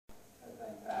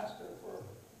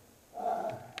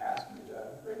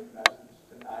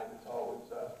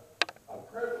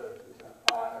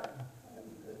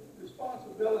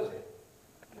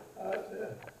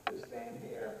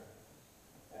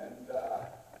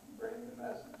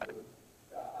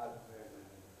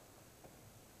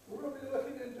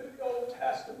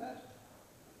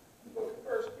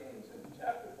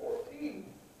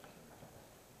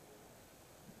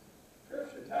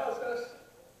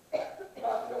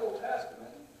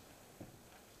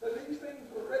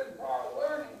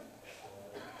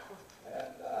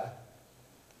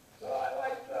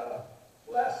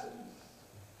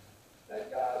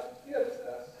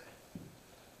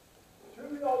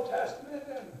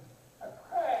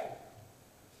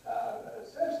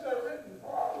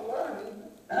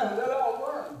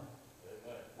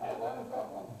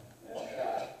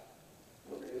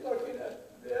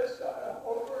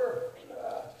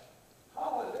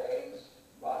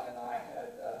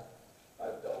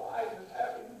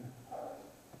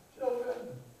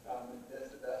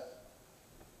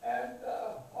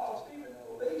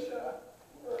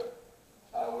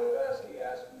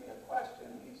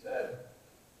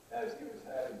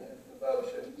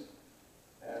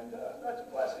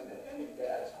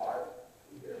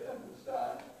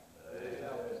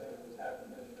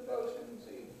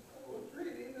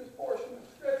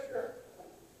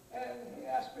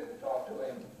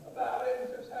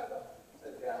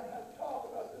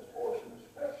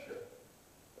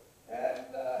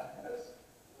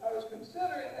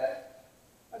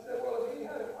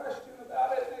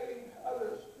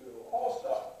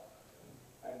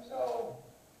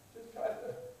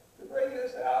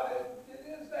this out. It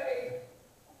is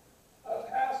a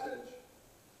passage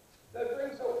that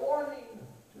brings a warning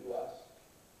to us.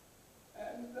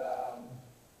 And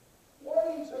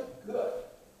warnings are good.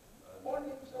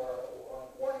 Warnings are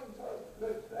a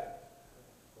good thing.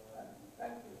 And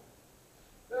thank you.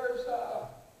 There's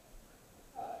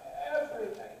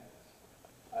everything,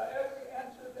 every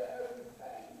answer to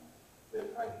everything is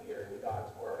right here in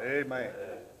God's Word. Amen.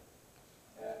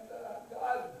 And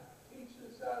God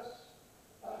teaches us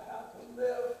how to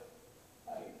live.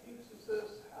 He teaches us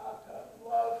how to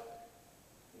love.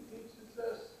 He teaches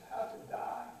us how to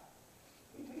die.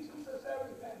 He teaches us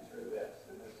everything through this.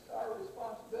 And it's our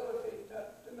responsibility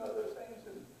to know those things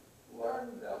and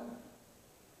learn them.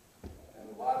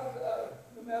 And a lot of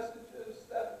the messages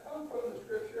that come from the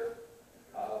Scripture,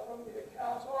 from the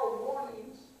accounts, are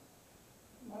warnings.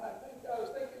 When I was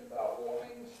thinking about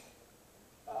warnings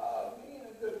being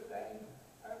a good thing,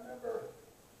 I remember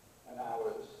when I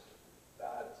was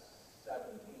about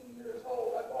 17 years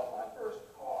old, I bought my first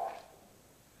car.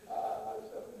 I was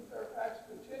up in Fairfax,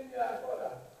 Virginia. I bought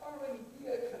a Harley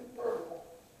convertible.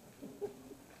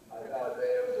 I thought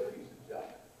it was a piece of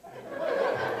junk.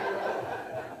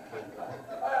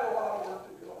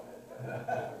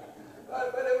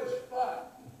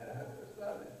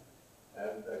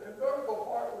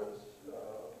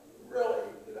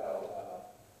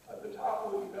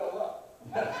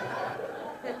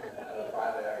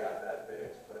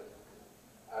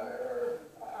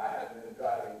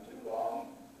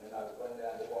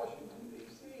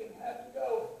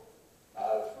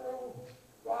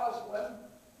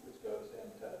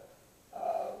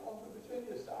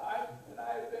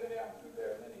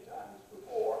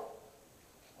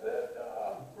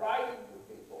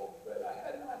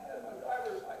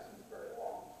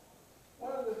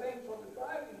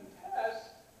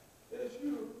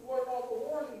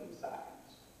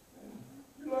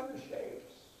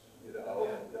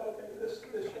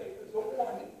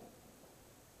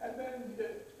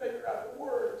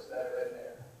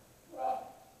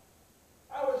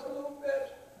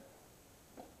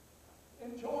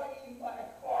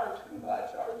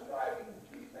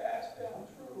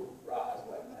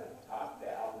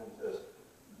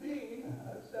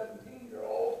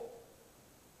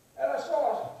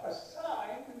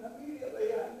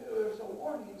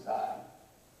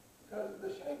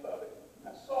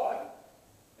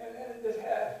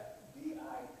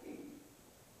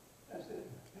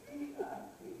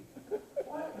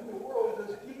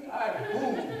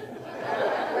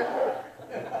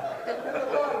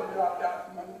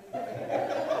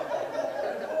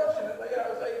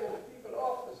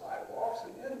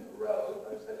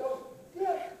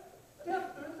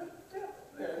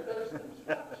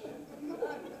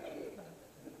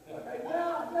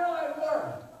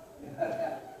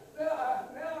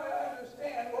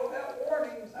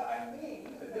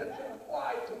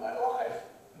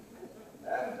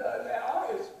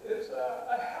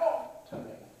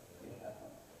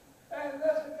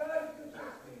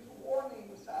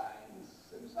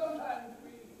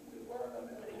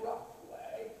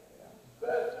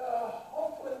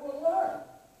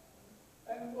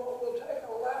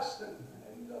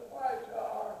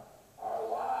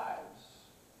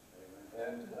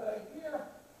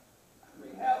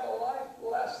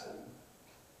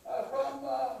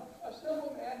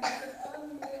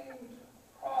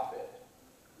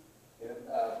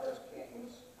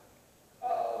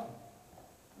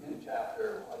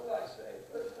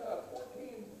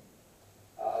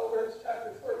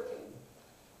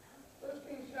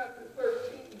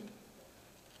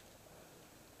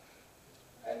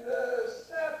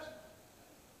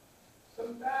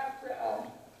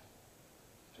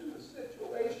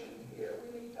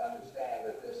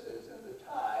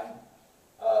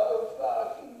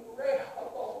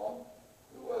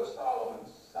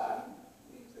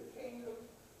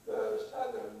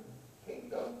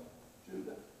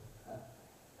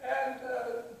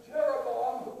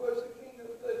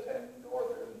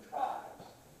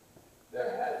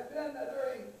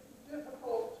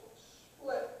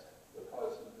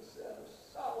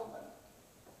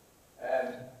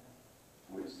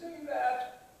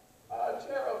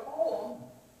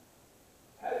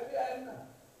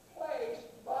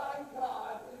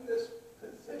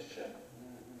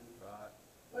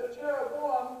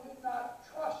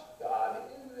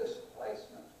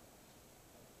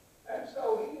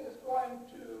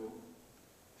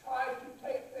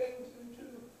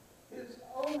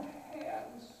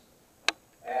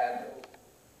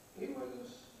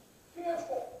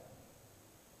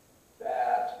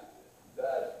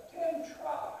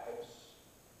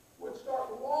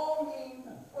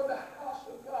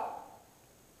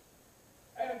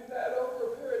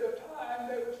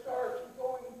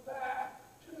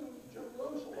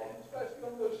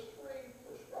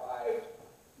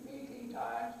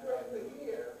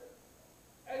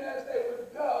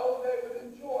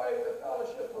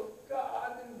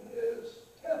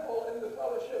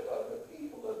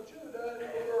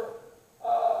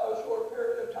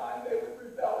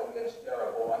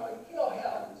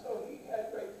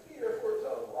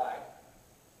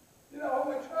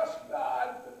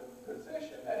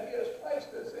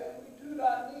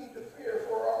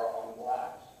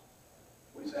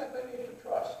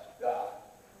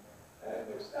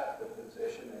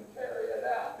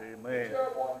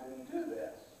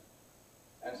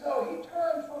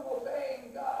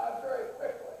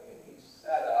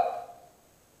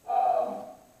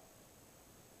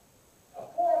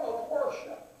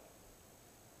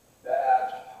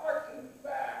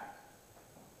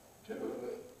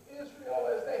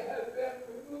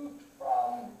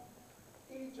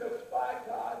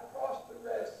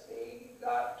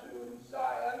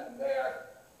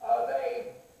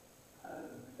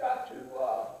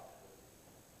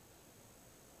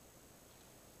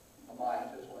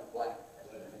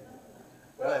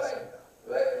 Well, Bless him.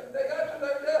 they got to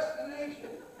their destination.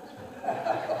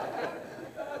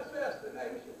 God's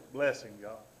destination. Bless him,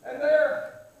 God. And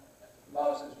there,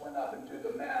 Moses went up into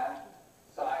the Mount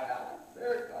Sinai.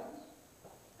 There it comes.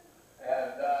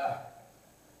 And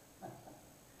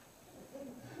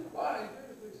Bonnie's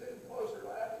usually sitting closer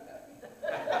laughing at me.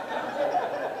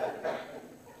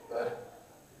 But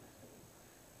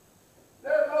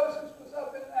there Moses was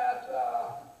up in that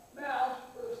mount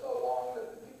for so long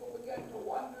that the people began to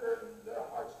wonder and their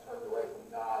hearts turned away from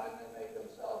God and they made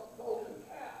themselves a golden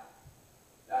calf.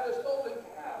 Now this golden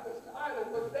calf is an idol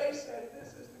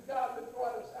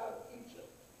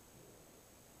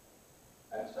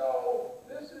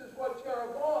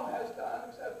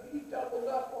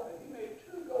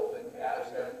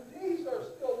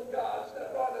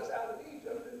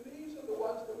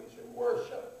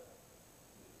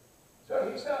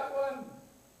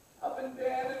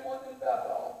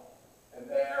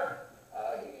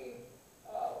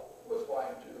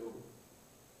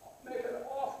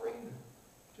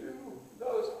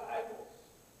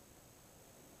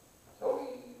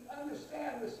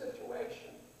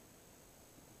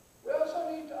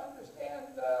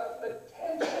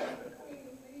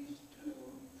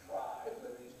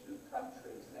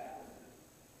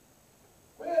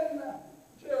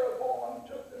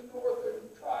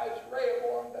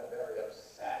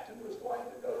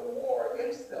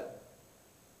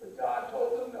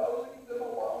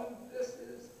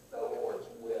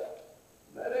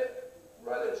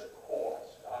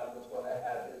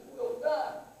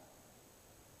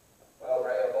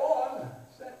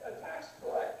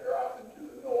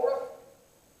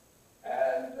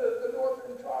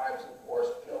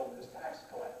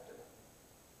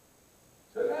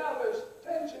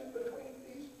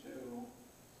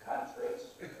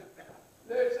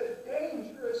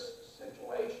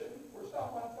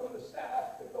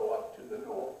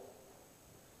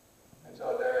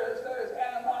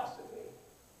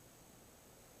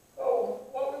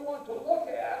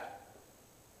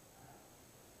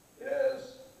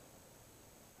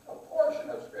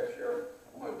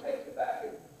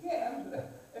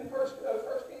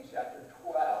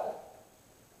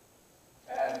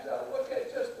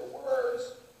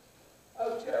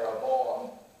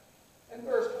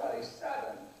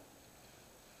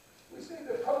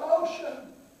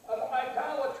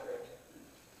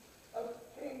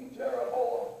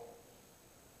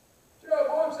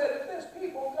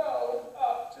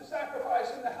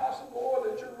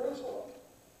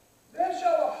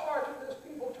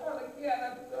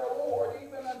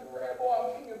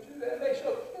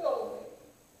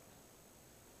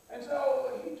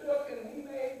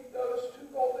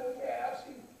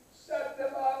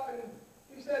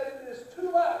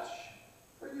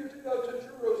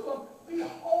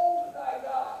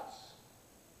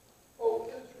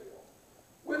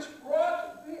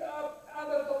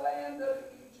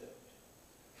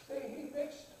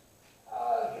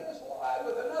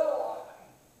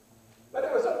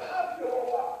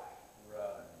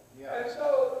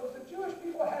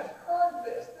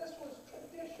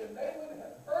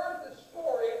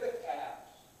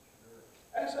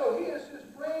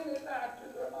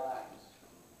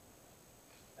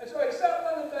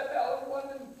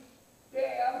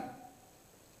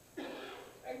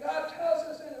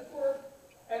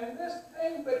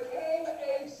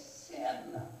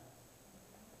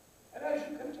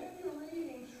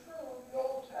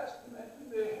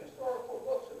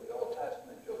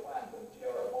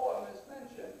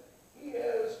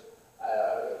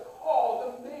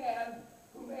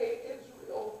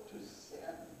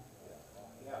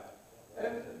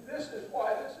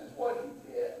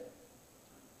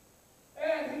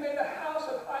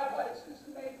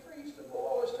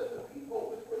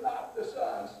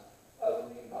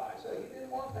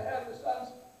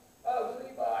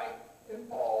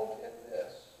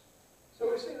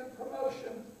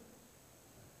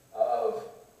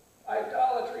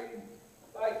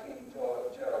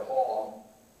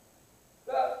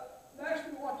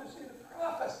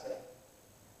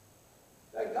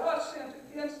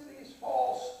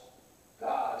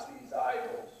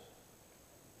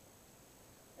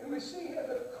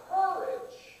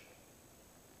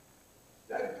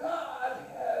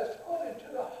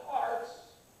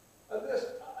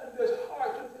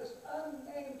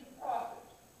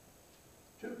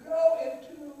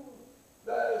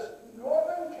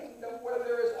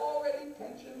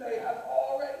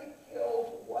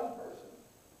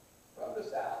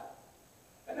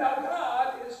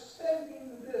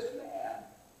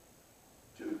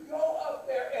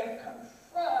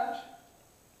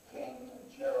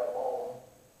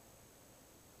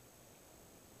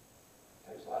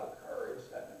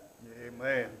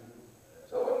Amen.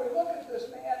 So when we look at this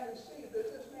man, we see that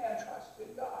this man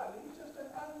trusted God. He's just an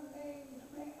unnamed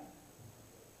man.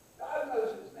 God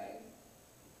knows his name.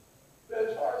 But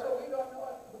as far as we don't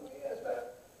know who he is,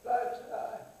 but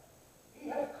he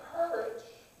had courage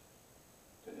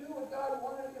to do what God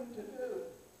wanted him to do.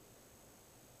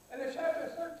 And in chapter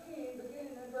 13,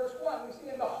 beginning in verse 1, we see,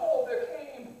 and behold, there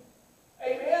came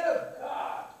a man of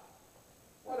God.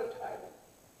 What a title.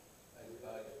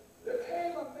 There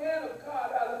came a man of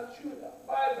God out of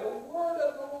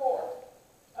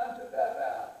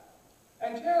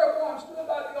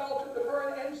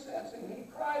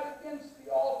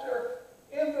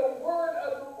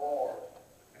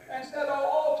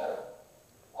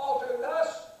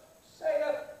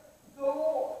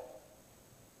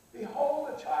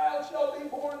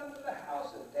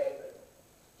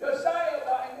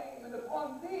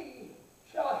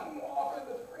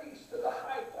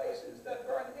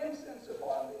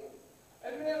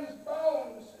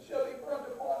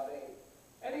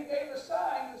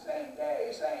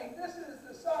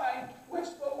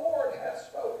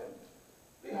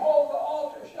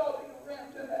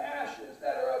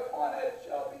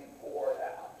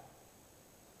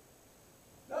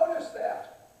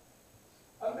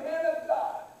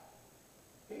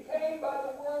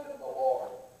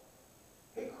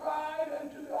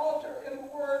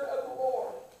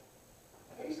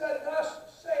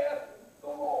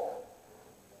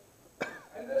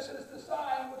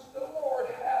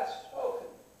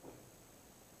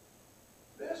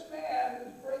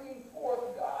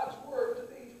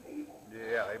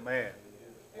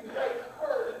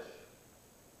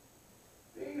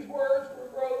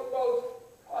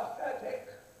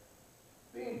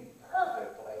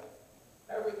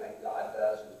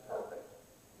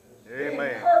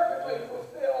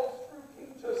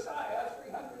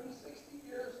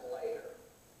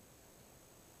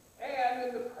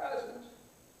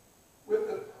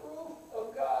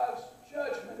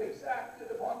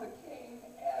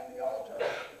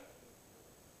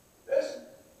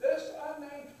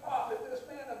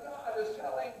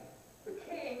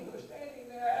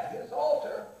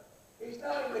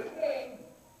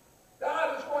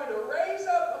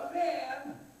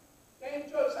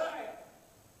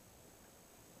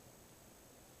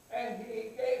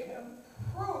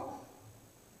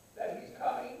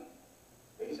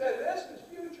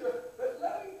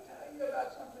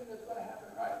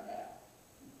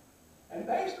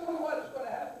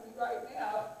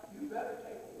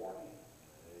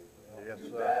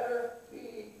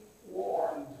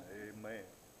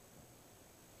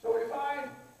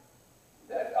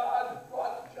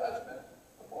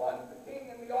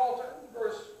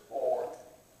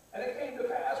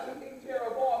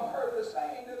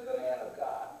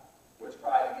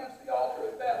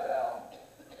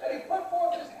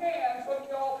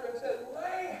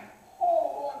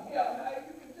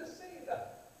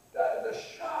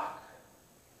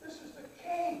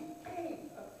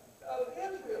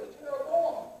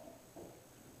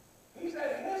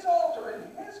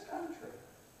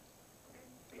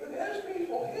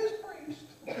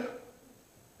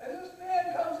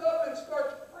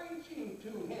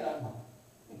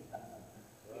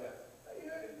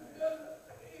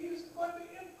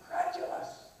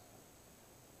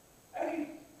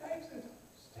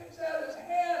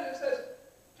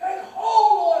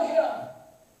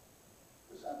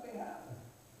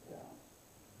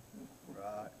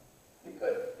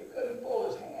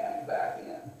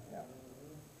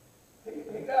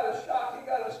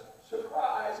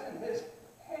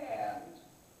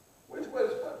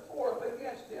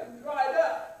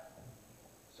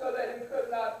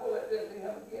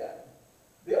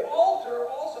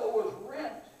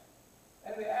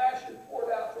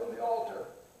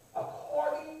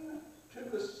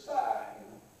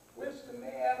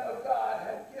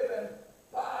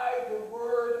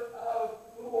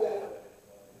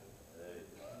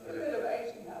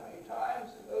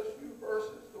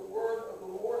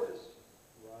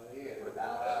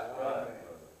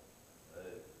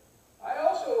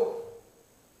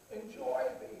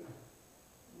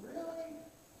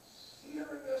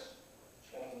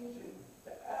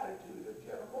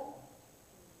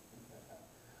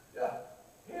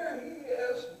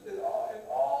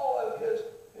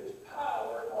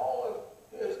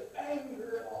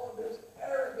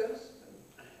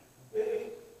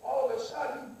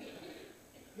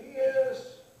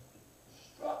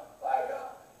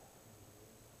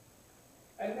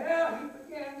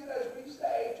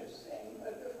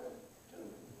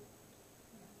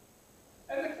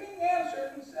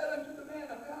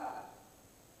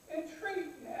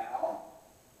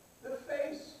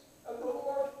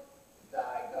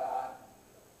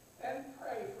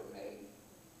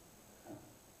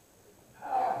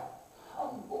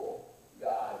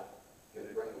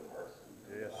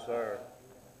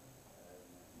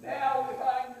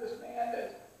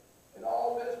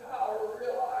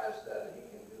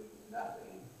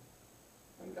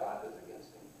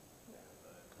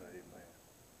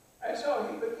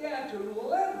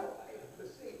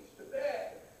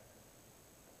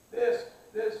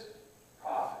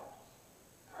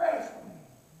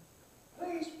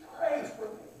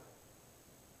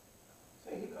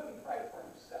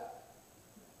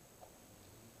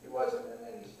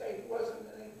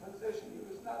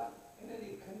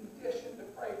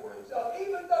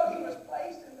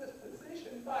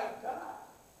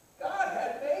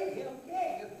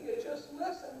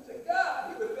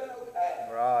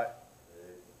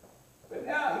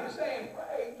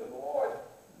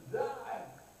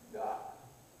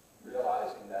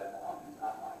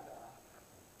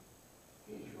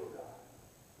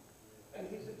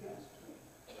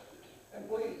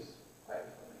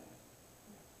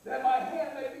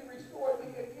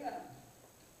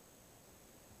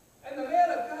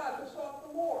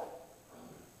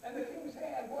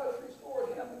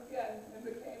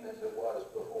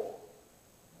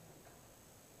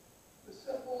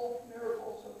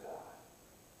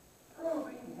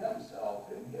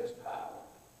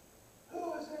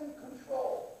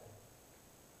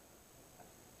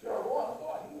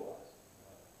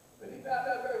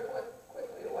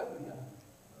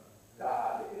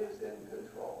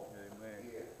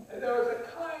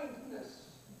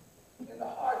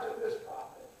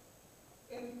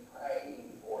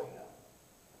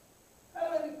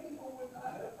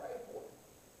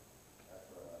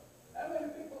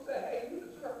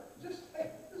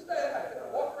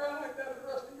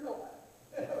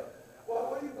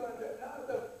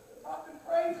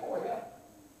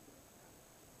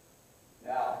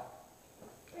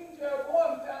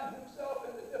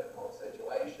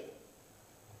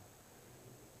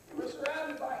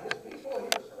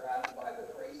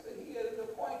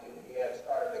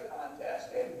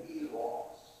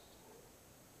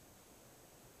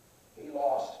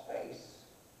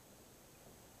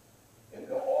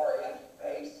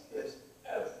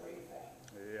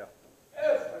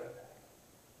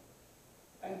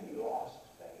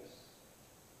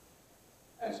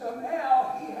And so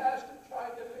now he has to try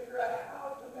to figure out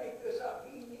how to make this up.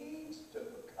 He needs to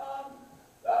become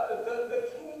the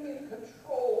king in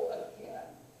control again.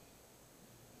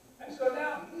 And so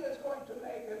now he is going to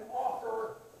make an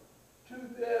offer to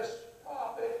this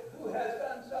prophet who has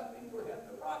done something for him.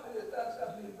 The prophet has done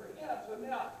something for him, so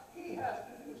now he has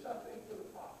to do something for the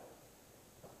prophet.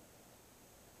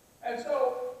 And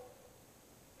so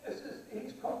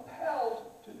he's compelled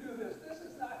to do this. This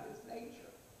is not his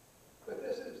nature, but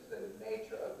this is the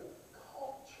nature of the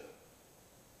culture.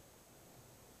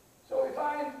 So we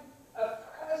find a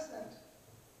present,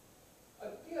 a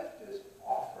gift is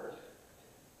offered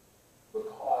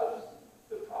because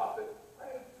the prophet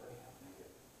prayed for him.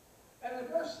 And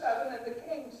in verse 7, and the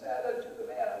king said unto the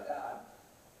man of God,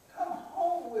 come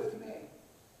home with me.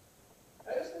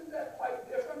 Now, isn't that quite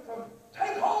different from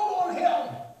take hold on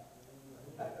him?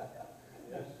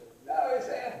 No, he's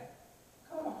saying,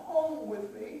 come home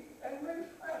with me and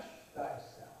refresh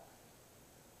thyself.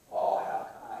 Oh, how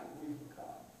kind we've become.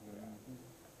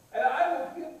 And I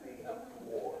will give thee a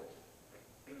reward.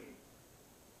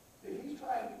 See, he's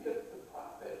trying to get the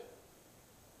prophet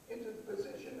into the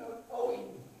position of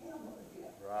owing him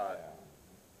again. Right.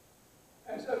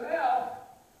 And so now,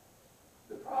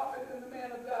 the prophet and the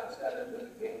man of God said unto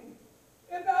the king,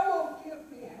 if thou wilt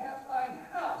give me half thine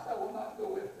house, I will not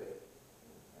go with thee.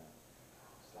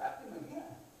 Slapped him again.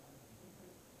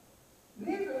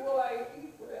 Neither will I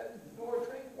eat bread nor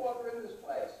drink water in this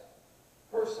place.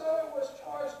 For so it was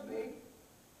charged me,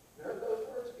 there are those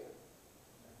words again,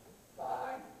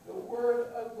 by the word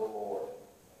of the Lord,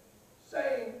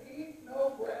 saying, eat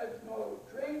no bread, nor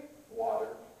drink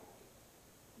water,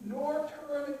 nor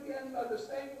turn again by the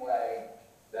same way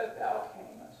that thou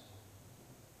camest.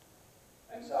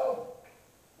 And so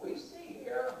we see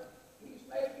here, he's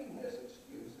making his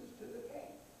excuses to the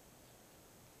king.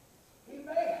 He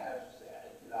may have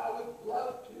said, I would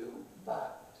love to,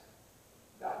 but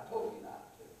God told me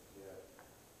not to.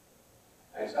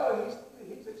 Yeah. And so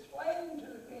he's explaining to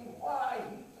the king why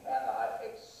he cannot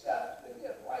accept the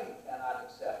gift, why he cannot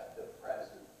accept the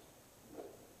present.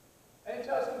 And he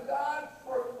tells him, God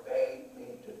forbade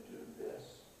me to do this.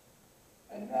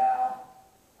 And now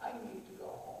I need to go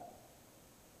home.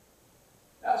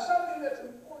 Now, something that's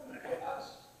important for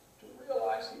us to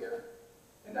realize here,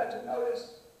 and that to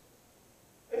notice,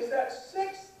 is that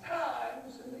 6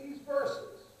 times in these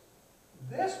verses,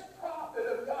 this prophet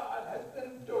of God has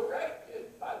been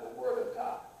directed by the word of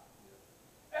God.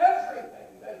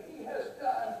 Everything that he has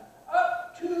done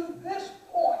up to this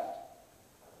point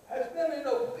has been in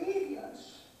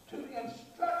obedience to the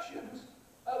instructions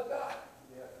of God.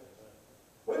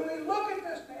 When we look at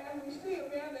this man, we see a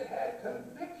man that had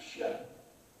conviction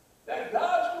that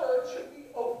God's word should be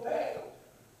obeyed.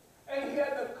 And he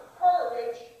had the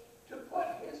courage to put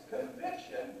his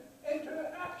conviction into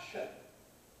action.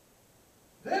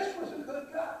 This was a good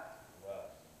guy.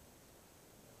 Wow.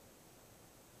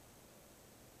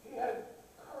 He had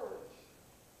courage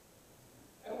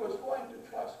and was going to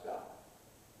trust God.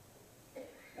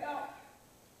 Now,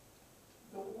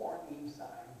 the warning sign.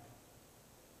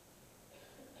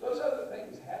 Those other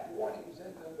things had warnings in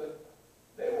them, but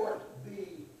they weren't the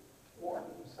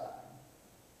warning sign.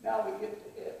 Now we get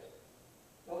to it.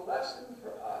 The lesson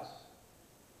for us.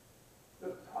 The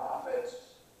prophets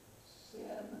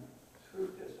sin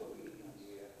through disobedience.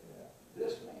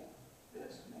 This man,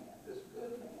 this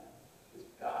good man, this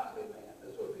godly man,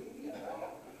 this obedient man.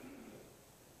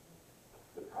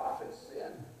 The prophets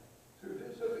sin through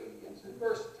disobedience. In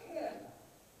verse 10,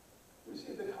 we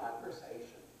see the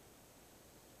conversation.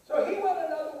 So he went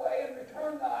another way and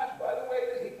returned not by the way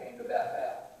that he came to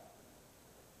Bethel.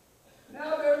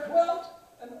 Now there dwelt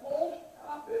an old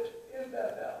prophet in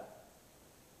Bethel.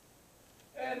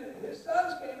 And his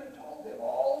sons came and told him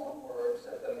all the words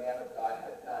that the man of God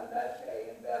had done that day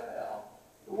in Bethel,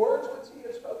 the words which he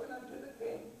had spoken unto the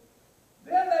king.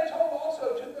 Then they told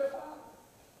also to their father.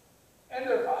 And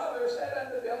their father said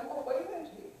unto them, what way went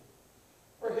he?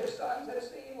 For his sons had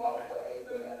seen what way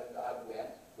the man of God went,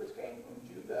 which came from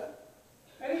Judah.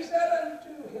 And he said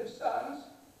unto his sons,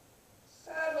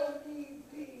 saddle me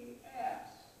the ass.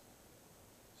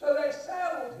 So they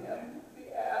saddled him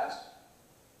the ass,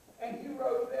 and he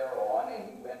rode thereon, and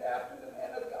he went after the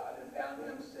man of God, and found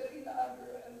him sitting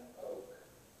under an oak.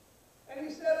 And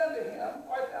he said unto him,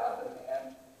 art thou the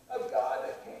man of God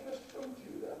that camest from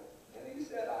Judah? And he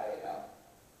said, I am.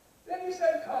 Then he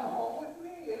said, come home with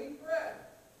me and eat bread.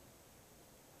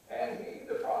 And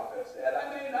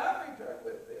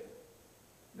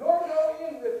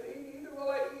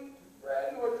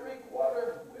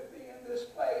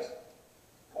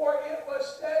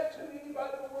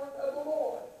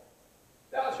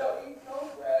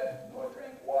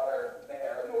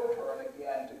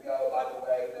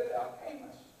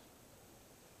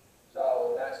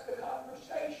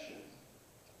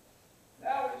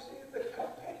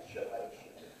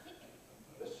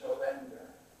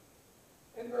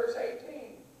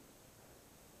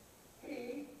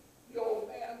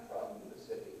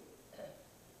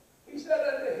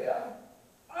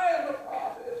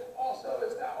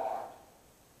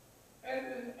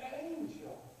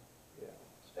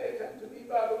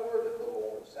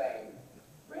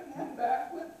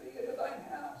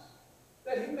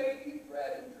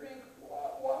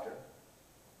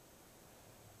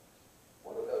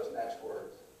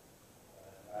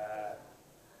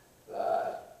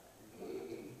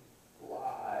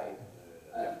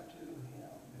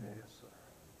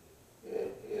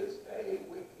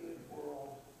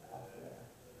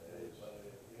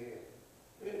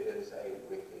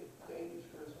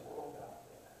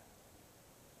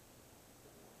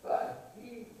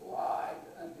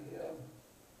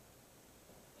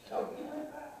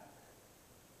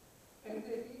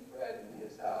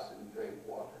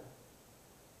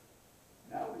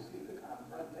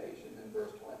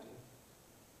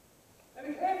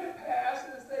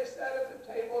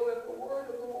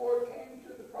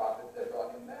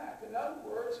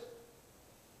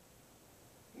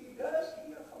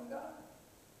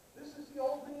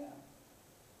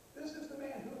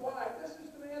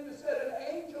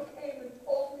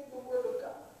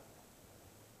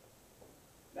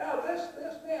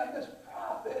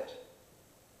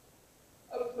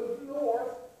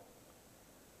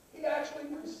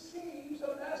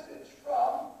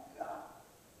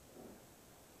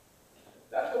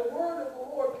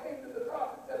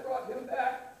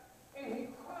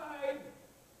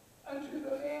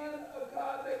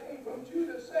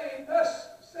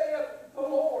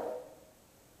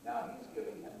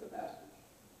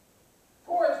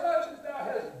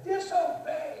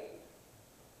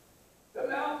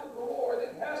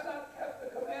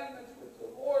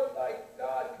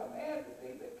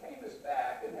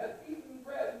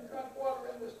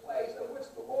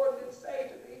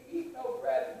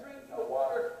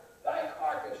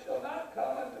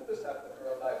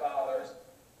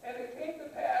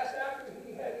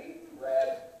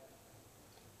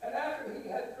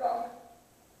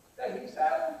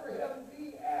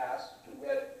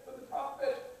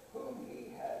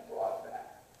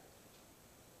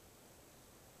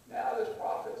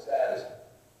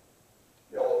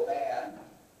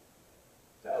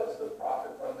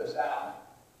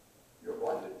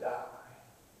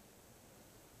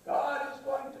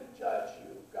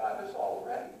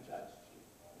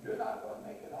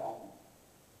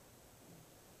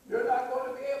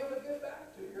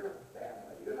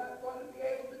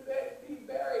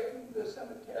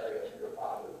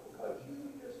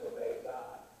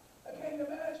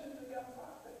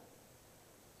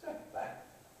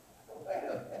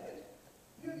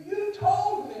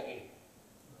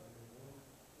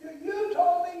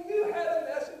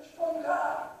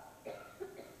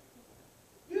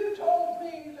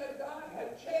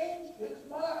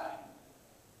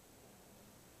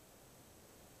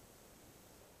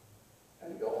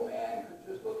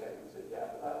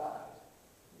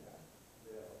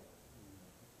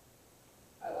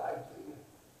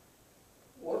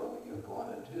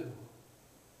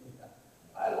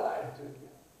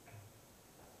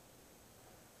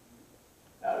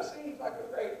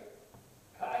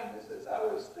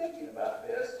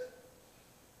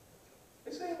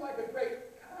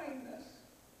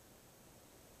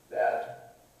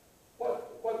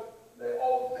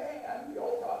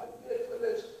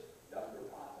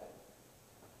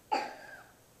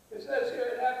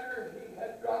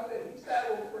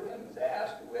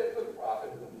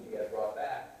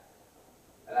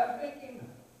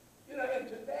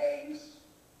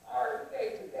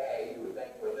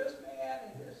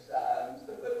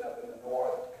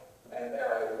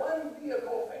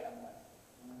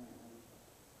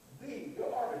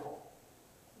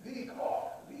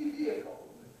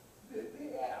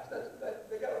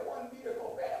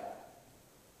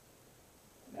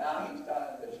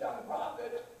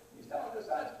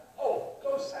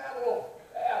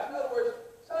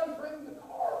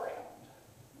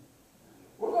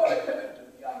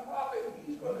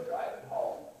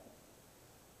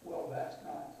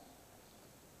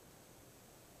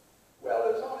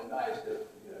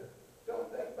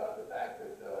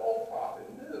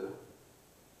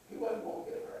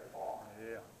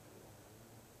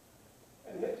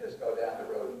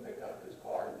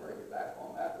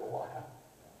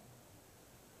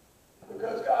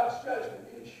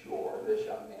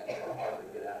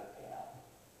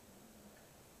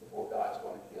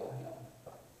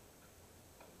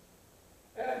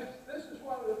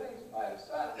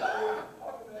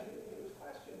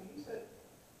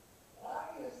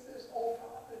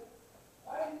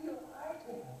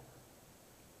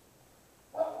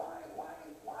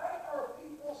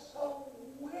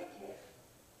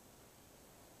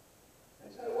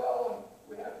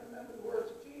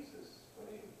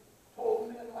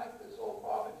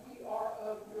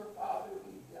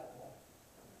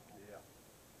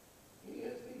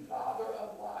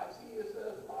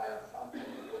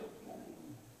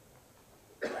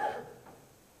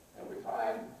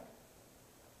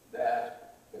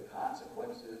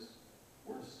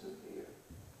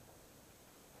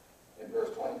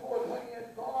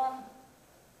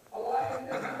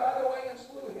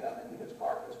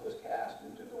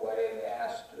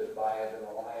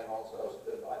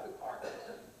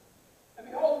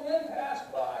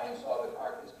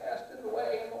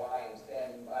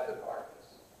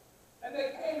And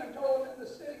they came and told him in the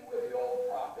city where the old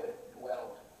prophet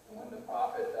dwelt. And when the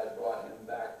prophet that brought him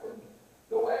back from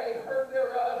the way heard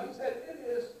thereof, he said, it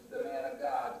is the man of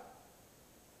God.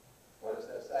 What does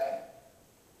that say?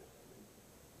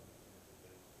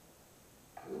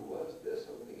 Who was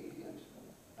disobedient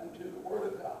unto the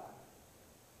word of God.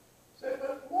 Said,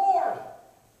 but Lord,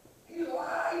 he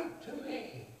lied to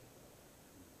me.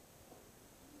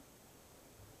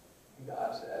 And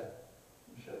God said,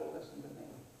 you should have listened to me.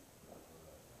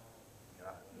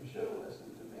 You should have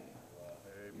listened to me.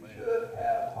 You should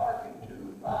have hearkened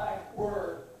to my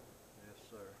word. Yes,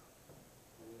 sir.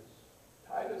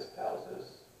 Titus tells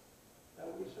us that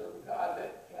we serve a God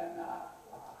that cannot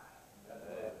lie.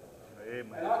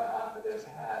 Amen. And our confidence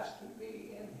has to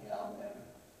be in him and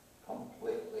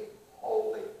completely,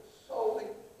 wholly, solely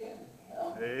in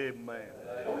him. Amen.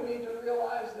 And we need to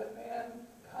realize that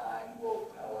mankind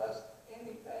will tell us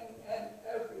anything and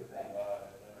everything.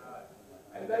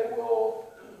 And they will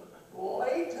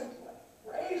blatantly,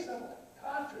 brazenly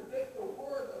contradict the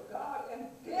word of God and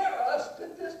dare us to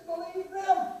disbelieve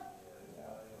them.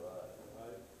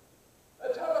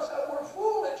 They tell us that we're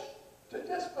foolish to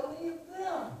disbelieve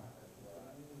them.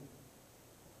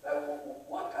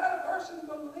 What kind of person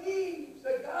believes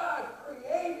that God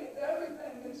created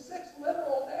everything in 6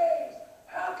 literal days?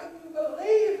 How can you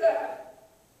believe that?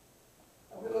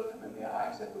 And we looked him in the eye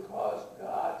and said, because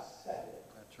God said it.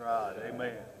 That's right.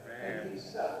 Amen. And he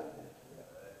settled it.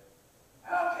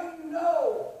 How can you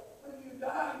know when you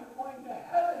die you're going to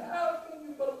heaven? How can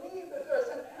you believe that there's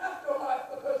an afterlife?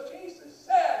 Because Jesus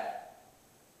said,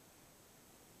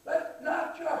 let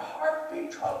not your heart be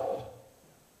troubled.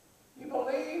 You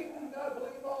believe, and God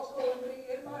believe also in me.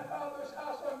 In my Father's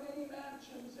house are many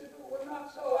mansions. If it were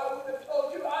not so, I would have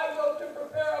told you, I go to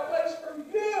prepare a place for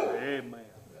you. Amen.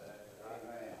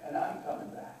 And I'm coming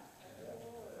back.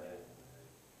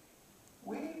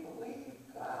 We believe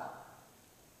God.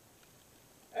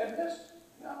 And this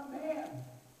young man,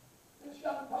 this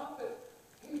young prophet,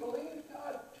 he believed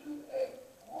God to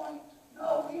a point.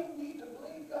 No, we need to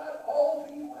believe God all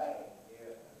the way.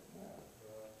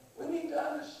 We need to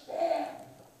understand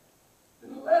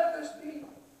and let this be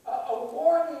a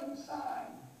warning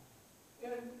sign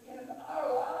in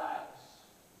our lives.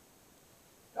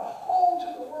 To hold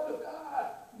to the Word of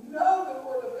God, know the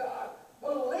Word of God,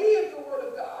 believe the Word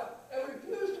of God, and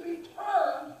refuse to be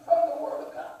turned from the Word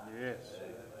of God. Yes.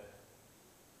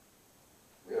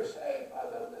 We are saved by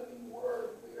the living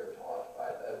Word. We are taught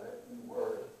by the written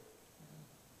Word.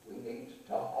 We need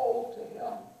to hold to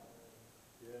Him.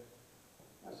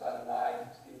 My son and I,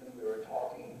 Stephen, we were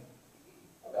talking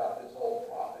about this old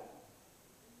prophet.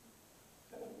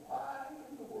 And why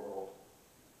in the world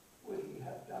would he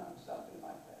have done something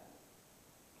like that?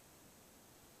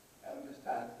 And we just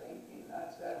kind of thinking, and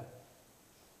I said,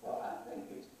 well, I think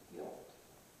it's guilt.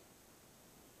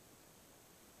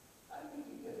 I think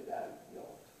he did it out of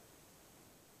guilt.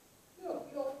 You know,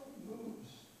 guilt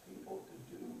moves people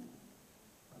to do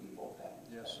evil things.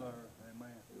 Yes, sir.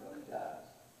 Amen. It really does.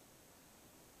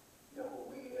 You know,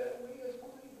 we as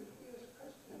believers, we as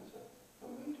Christians,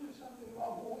 when we do something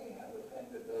wrong, when we have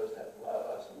offended those that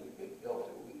love us and we get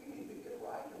guilty, we can either get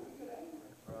right or we get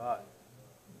angry. Right.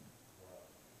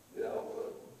 You know,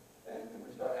 and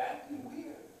we start acting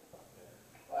weird.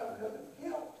 Why? Because of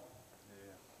guilt.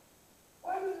 Yeah.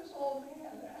 Why does this old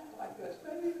man act like this?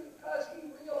 Maybe because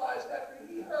he realized after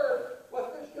he heard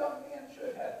what this young man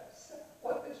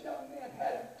what this young man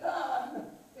had done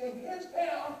in his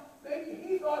town, maybe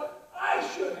he thought, I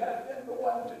should have been the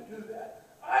one to do that.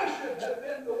 I should have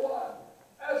been the one,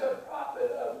 as a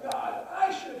prophet of God,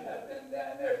 I should have been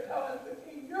down there telling the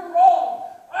king, you're wrong.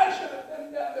 I should have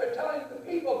been down there telling the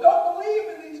people, don't believe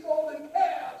in these golden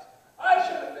calves. I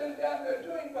should have been down there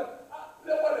doing what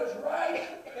is right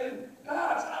in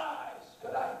God's eyes.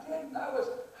 But I didn't. I was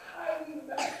hiding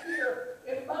back here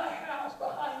in my house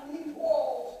behind these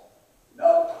walls.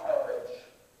 No courage.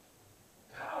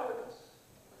 Cowardice.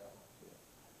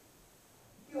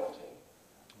 Guilty.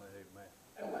 Amen.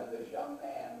 And when this young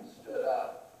man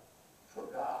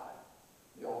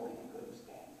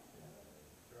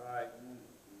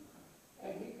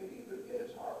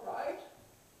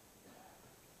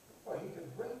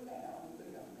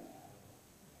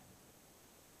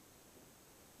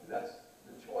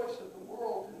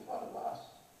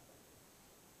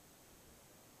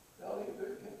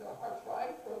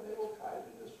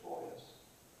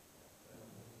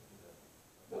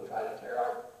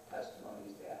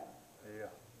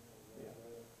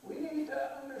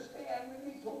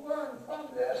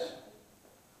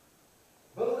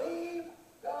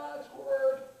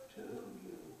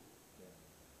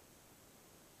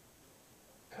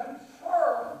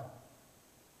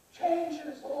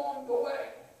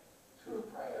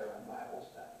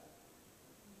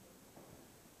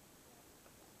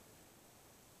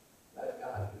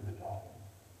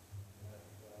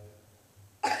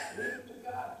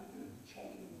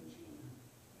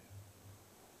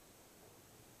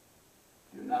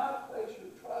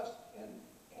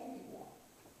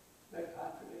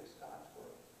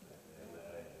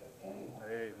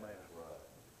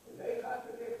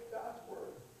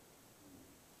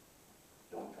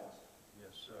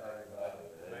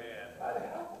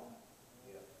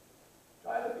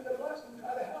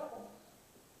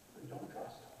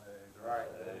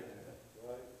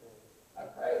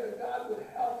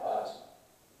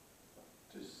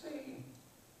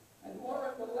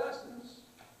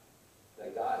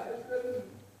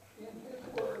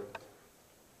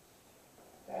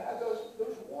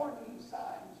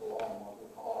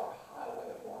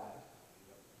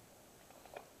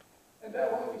And then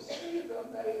when we see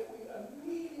them, we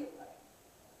immediately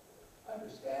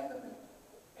understand them